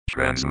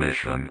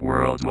Transmission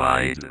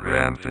worldwide,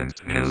 rampant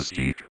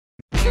mystique.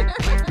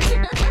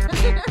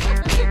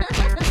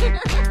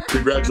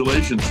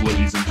 Congratulations,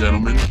 ladies and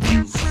gentlemen.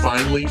 You've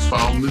finally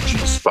found the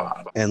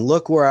G-spot. And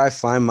look where I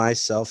find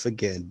myself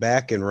again,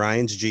 back in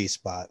Ryan's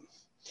G-spot.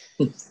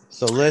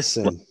 So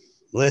listen.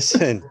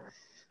 You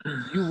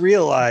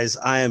realize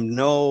I am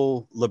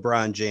no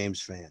LeBron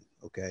James fan,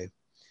 okay?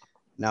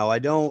 Now, I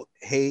don't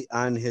hate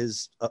on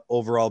his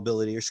overall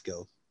ability or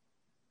skill.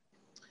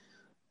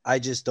 I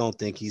just don't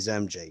think he's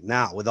MJ.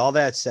 Now, with all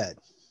that said,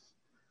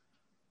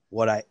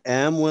 what I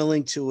am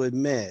willing to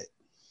admit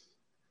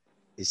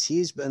is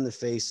he's been the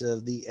face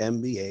of the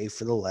NBA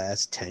for the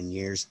last 10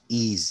 years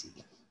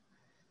easy.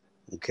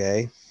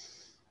 Okay?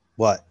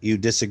 What? You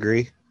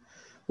disagree?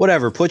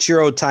 Whatever. Put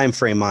your own time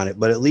frame on it,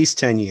 but at least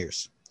 10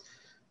 years.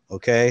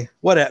 Okay?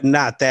 What?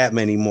 Not that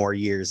many more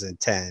years than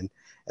 10.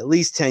 At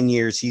least 10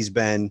 years he's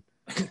been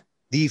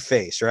the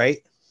face,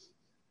 right?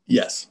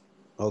 Yes.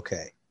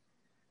 Okay.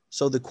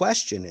 So the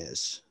question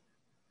is,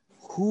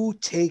 who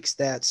takes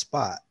that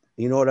spot?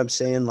 You know what I'm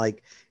saying?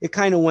 Like, it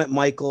kind of went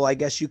Michael. I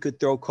guess you could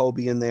throw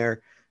Kobe in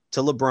there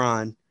to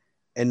LeBron.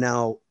 And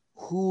now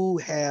who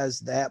has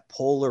that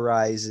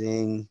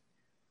polarizing,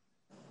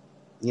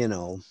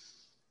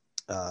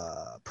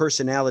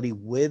 personality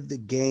with the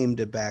game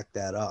to back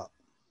that up?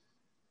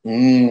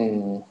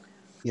 It's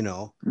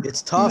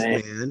tough,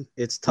 man.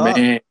 It's tough.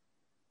 Man.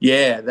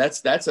 Yeah,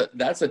 that's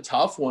a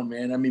tough one,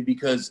 man. I mean,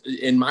 because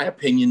in my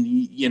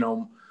opinion,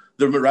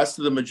 the rest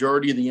of the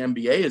majority of the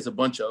NBA is a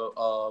bunch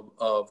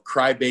of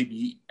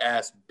crybaby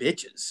ass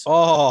bitches.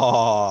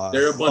 Oh,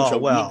 they're a bunch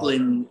of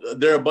weaklings.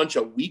 They're a bunch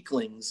of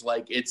weaklings.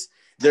 Like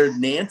they're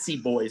Nancy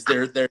boys.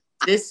 They're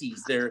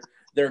sissies. They're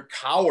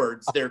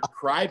cowards. They're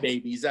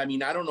crybabies. I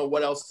mean, I don't know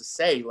what else to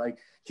say. Like,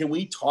 can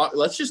we talk?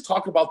 Let's just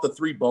talk about the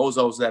three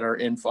bozos that are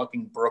in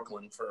fucking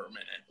Brooklyn for a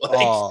minute.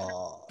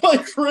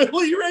 Like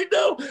really right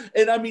now?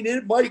 And I mean,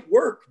 it might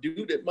work,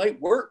 dude. It might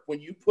work when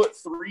you put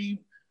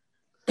three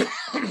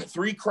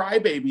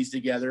crybabies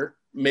together.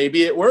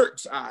 Maybe it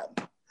works. I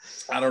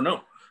don't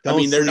know.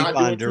 Don't sleep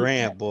on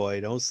Durant,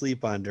 boy. Don't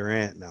sleep on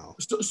Durant now.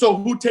 So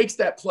who takes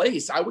that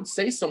place? I would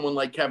say someone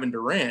like Kevin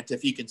Durant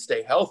if he can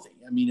stay healthy.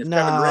 I mean,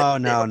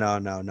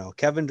 no.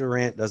 Kevin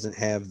Durant doesn't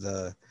have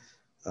the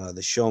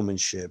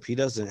showmanship. He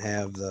doesn't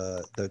have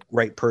the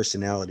right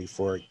personality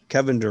for it.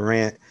 Kevin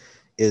Durant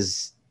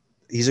he's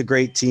a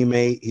great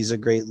teammate. He's a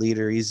great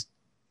leader. He's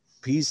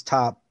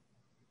top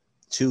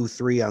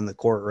 2-3 on the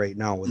court right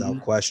now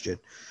without question.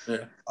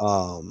 Yeah.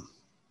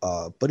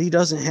 But he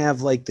doesn't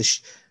have like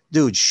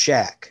dude.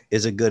 Shaq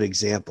is a good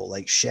example.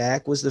 Like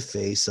Shaq was the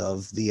face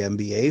of the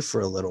NBA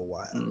for a little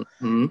while.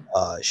 Mm-hmm.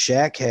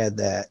 Shaq had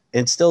that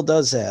and still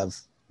does have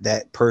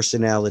that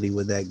personality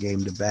with that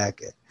game to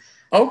back it.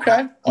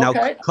 Okay. Now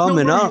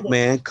coming up,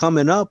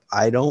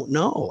 I don't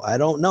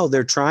know.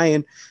 They're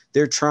trying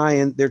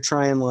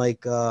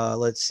like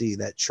let's see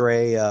that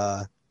Trey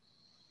Young.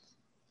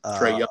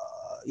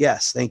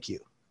 Yes, thank you.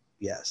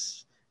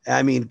 Yes.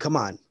 I mean, come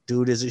on,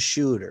 dude is a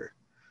shooter,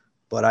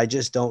 but I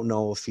just don't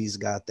know if he's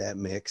got that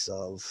mix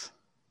of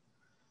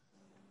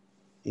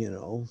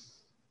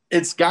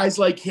It's guys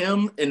like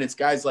him, and it's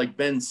guys like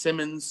Ben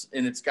Simmons,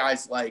 and it's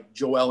guys like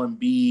Joel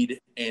Embiid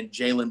and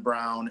Jaylen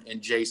Brown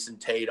and Jason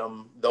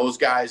Tatum. Those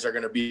guys are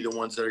going to be the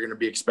ones that are going to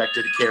be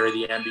expected to carry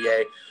the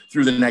NBA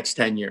through the next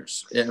 10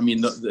 years. I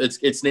mean,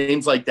 it's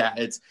names like that.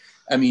 It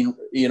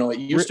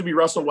used to be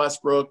Russell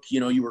Westbrook.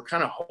 You were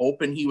kind of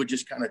hoping he would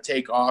just kind of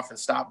take off and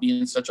stop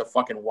being such a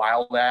fucking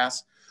wild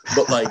ass.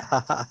 But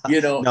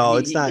no,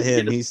 it's not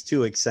him. He's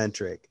too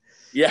eccentric.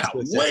 Yeah,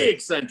 way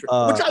eccentric,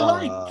 which I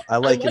like. I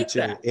like him too,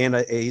 that. And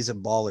he's a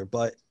baller.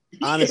 But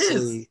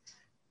honestly,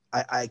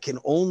 I can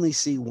only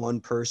see one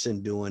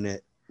person doing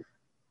it,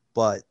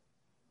 but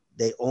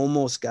they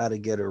almost got to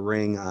get a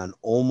ring on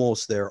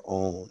almost their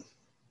own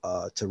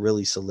to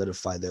really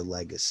solidify their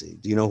legacy.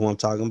 Do you know who I'm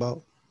talking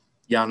about?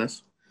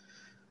 Giannis?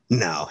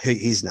 No,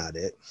 he's not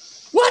it.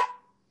 What?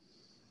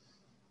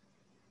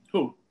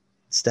 Who?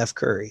 Steph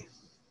Curry.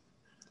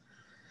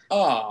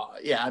 Oh,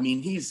 yeah. I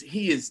mean, he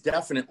is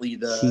definitely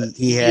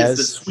the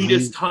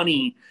sweetest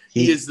honey.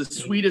 He is the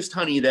sweetest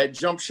honey. That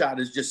jump shot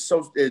is just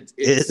so.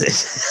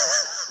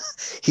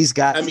 He's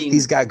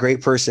got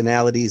great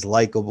personality. He's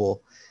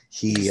likable.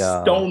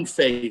 Stone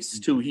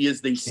faced too. He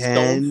is the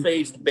stone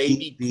faced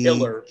baby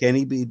killer. Can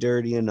he be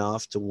dirty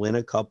enough to win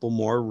a couple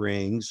more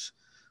rings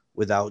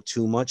without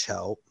too much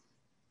help?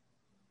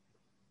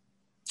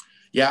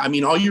 Yeah, I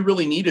mean, all you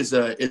really need is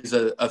a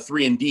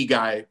 3-and-D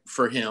guy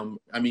for him.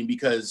 I mean,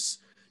 because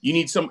you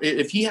need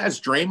if he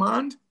has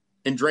Draymond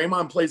and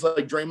Draymond plays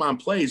like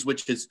Draymond plays,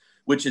 which is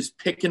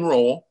pick and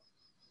roll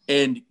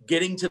and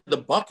getting to the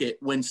bucket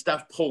when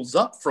Steph pulls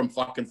up from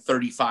fucking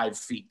 35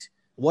 feet.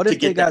 What if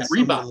they got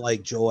someone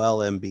like Joel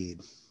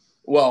Embiid?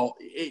 Well,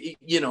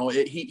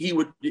 he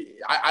would.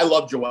 I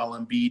love Joel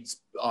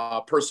Embiid's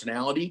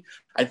personality.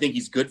 I think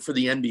he's good for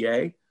the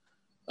NBA.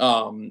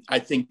 I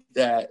think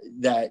that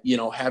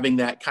having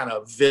that kind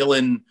of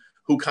villain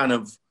who kind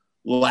of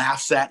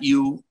laughs at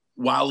you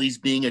while he's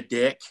being a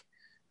dick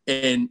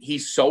and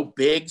he's so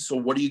big. So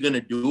what are you going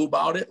to do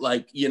about it?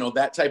 Like, you know,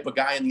 that type of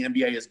guy in the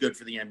NBA is good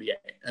for the NBA.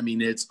 I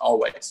mean, it's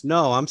always.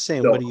 No, I'm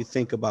saying, So- what do you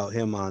think about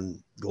him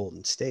on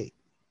Golden State?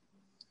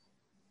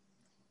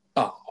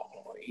 Oh,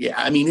 yeah.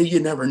 I mean, you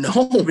never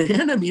know,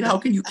 man. I mean, how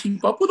can you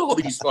keep up with all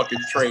these fucking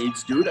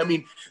trades, dude? I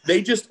mean,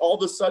 they just all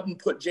of a sudden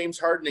put James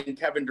Harden and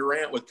Kevin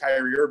Durant with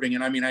Kyrie Irving.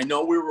 And I mean, I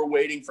know we were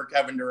waiting for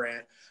Kevin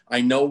Durant. I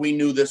know we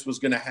knew this was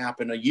going to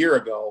happen a year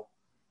ago,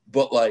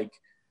 but like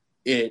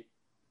it,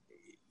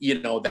 you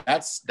know,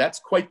 that's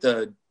quite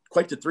the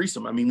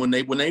threesome. I mean, when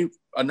they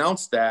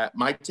announced that,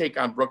 my take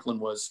on Brooklyn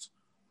was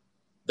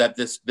that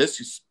this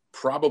is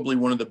probably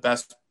one of the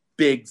best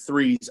big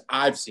threes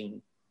I've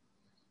seen.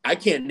 I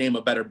can't name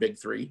a better big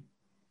three.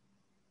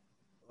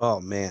 Oh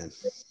man,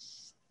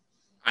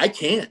 I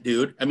can't,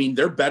 dude. I mean,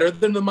 they're better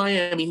than the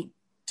Miami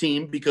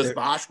team because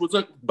Bosh was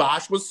suspect.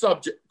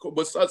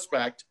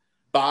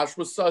 Bosh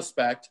was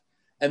suspect.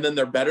 And then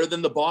they're better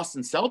than the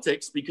Boston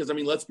Celtics because, I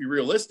mean, let's be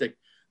realistic.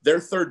 Their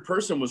third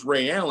person was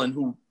Ray Allen,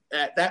 who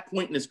at that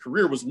point in his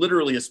career was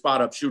literally a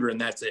spot-up shooter, and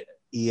that's it.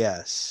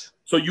 yes.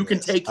 So you can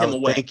take him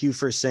away. Thank you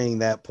for saying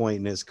that point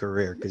in his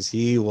career, because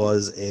he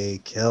was a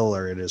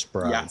killer in his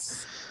prime.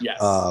 Yes.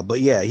 But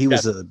yeah, he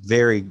was a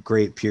very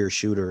great pure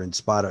shooter and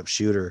spot-up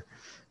shooter,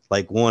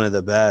 like one of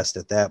the best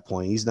at that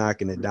point. He's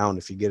knocking it down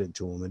if you get it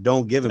to him, and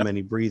don't give him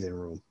any breathing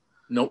room.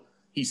 Nope.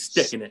 He's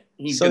sticking it.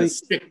 He's going to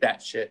stick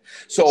that shit.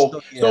 So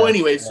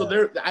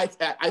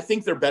I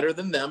think they're better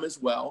than them as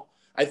well.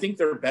 I think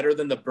they're better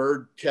than the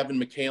Bird, Kevin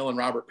McHale, and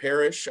Robert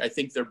Parrish. I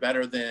think they're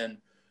better than,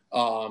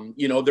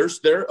 there's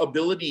their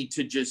ability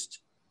to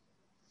just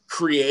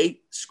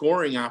create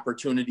scoring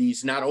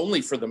opportunities, not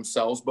only for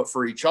themselves, but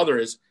for each other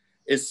is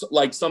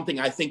like something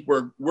I think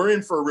we're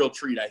in for a real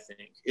treat. I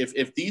think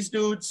if these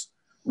dudes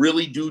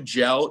really do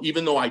gel,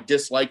 even though I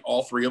dislike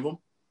all three of them,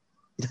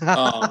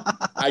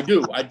 I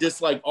do. I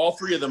dislike all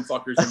three of them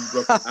fuckers in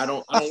Brooklyn. I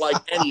don't like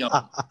any of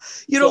them.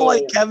 You don't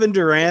like Kevin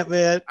Durant,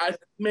 man?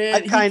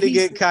 I kind of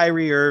get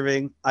Kyrie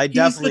Irving. I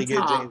definitely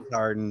get James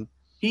Harden.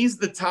 He's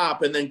the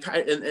top, and then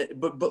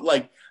but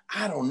like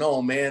I don't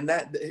know, man.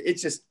 That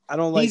it's just I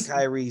don't like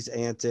Kyrie's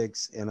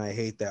antics, and I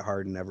hate that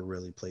Harden never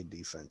really played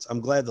defense.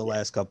 I'm glad the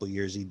last couple of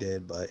years he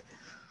did, but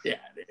yeah,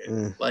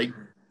 like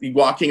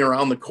walking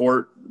around the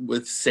court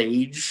with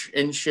sage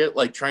and shit,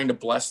 like trying to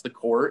bless the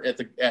court at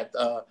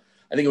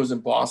I think it was in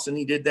Boston.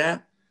 He did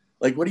that.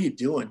 Like, what are you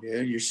doing,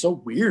 dude? You're so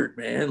weird,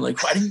 man.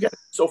 Like, why do you get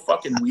so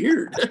fucking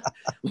weird?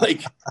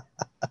 like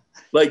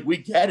we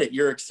get it.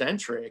 You're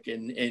eccentric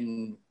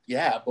and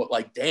yeah, but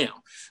like, damn.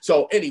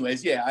 So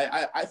anyways,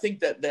 yeah, I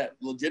think that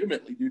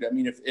legitimately, dude, I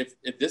mean,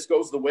 if this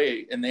goes the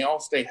way and they all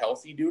stay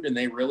healthy, dude, and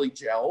they really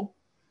gel.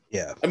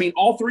 Yeah. I mean,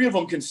 all three of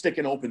them can stick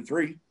an open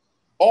three.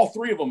 All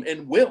three of them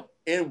and will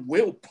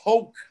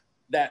poke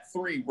that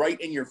three right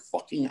in your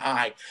fucking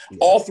eye. Yeah.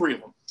 All three of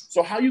them.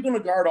 So how are you going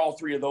to guard all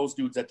three of those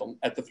dudes at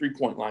the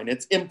 3-point line?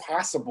 It's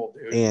impossible,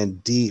 dude.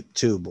 And deep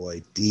too,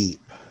 boy, deep.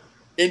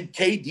 And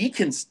KD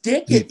can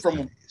stick it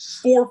from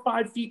 4 or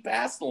 5 feet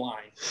past the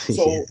line.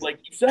 So, like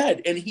you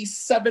said, and he's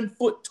 7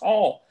 foot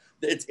tall.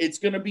 It's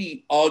going to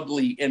be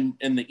ugly in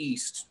the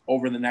East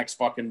over the next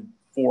fucking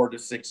 4 to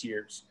 6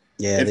 years.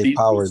 Yeah, if these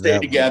dudes stay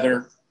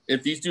together,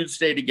 if these dudes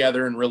stay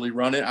together and really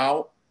run it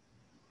out,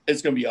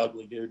 it's going to be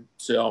ugly, dude.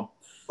 So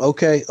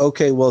okay.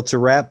 Well, to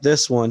wrap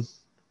this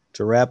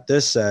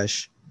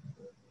sesh,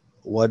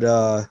 what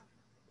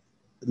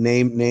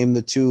name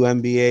the 2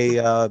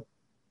 NBA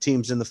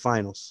teams in the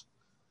finals?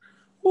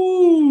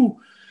 Ooh,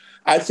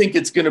 I think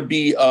it's going to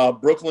be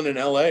Brooklyn and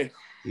LA.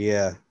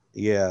 Yeah,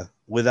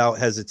 without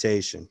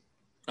hesitation.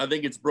 I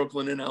think it's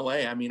Brooklyn and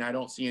LA. I mean, I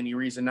don't see any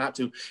reason not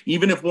to.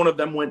 Even if one of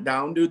them went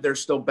down, dude, they're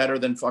still better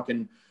than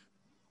fucking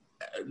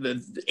the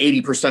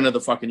 80% of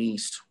the fucking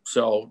East.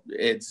 So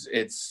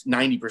it's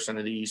 90%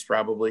 of the East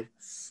probably.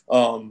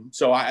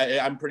 So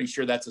I'm pretty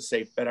sure that's a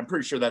safe bet. I'm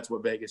pretty sure that's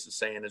what Vegas is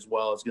saying as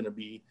well. Is going to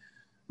be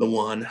the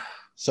one.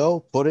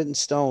 So put it in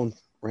stone.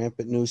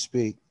 Rampant news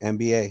speak.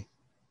 NBA.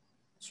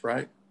 That's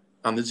right.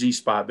 On the Z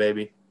spot,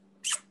 baby.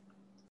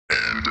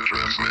 End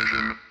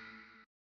transmission.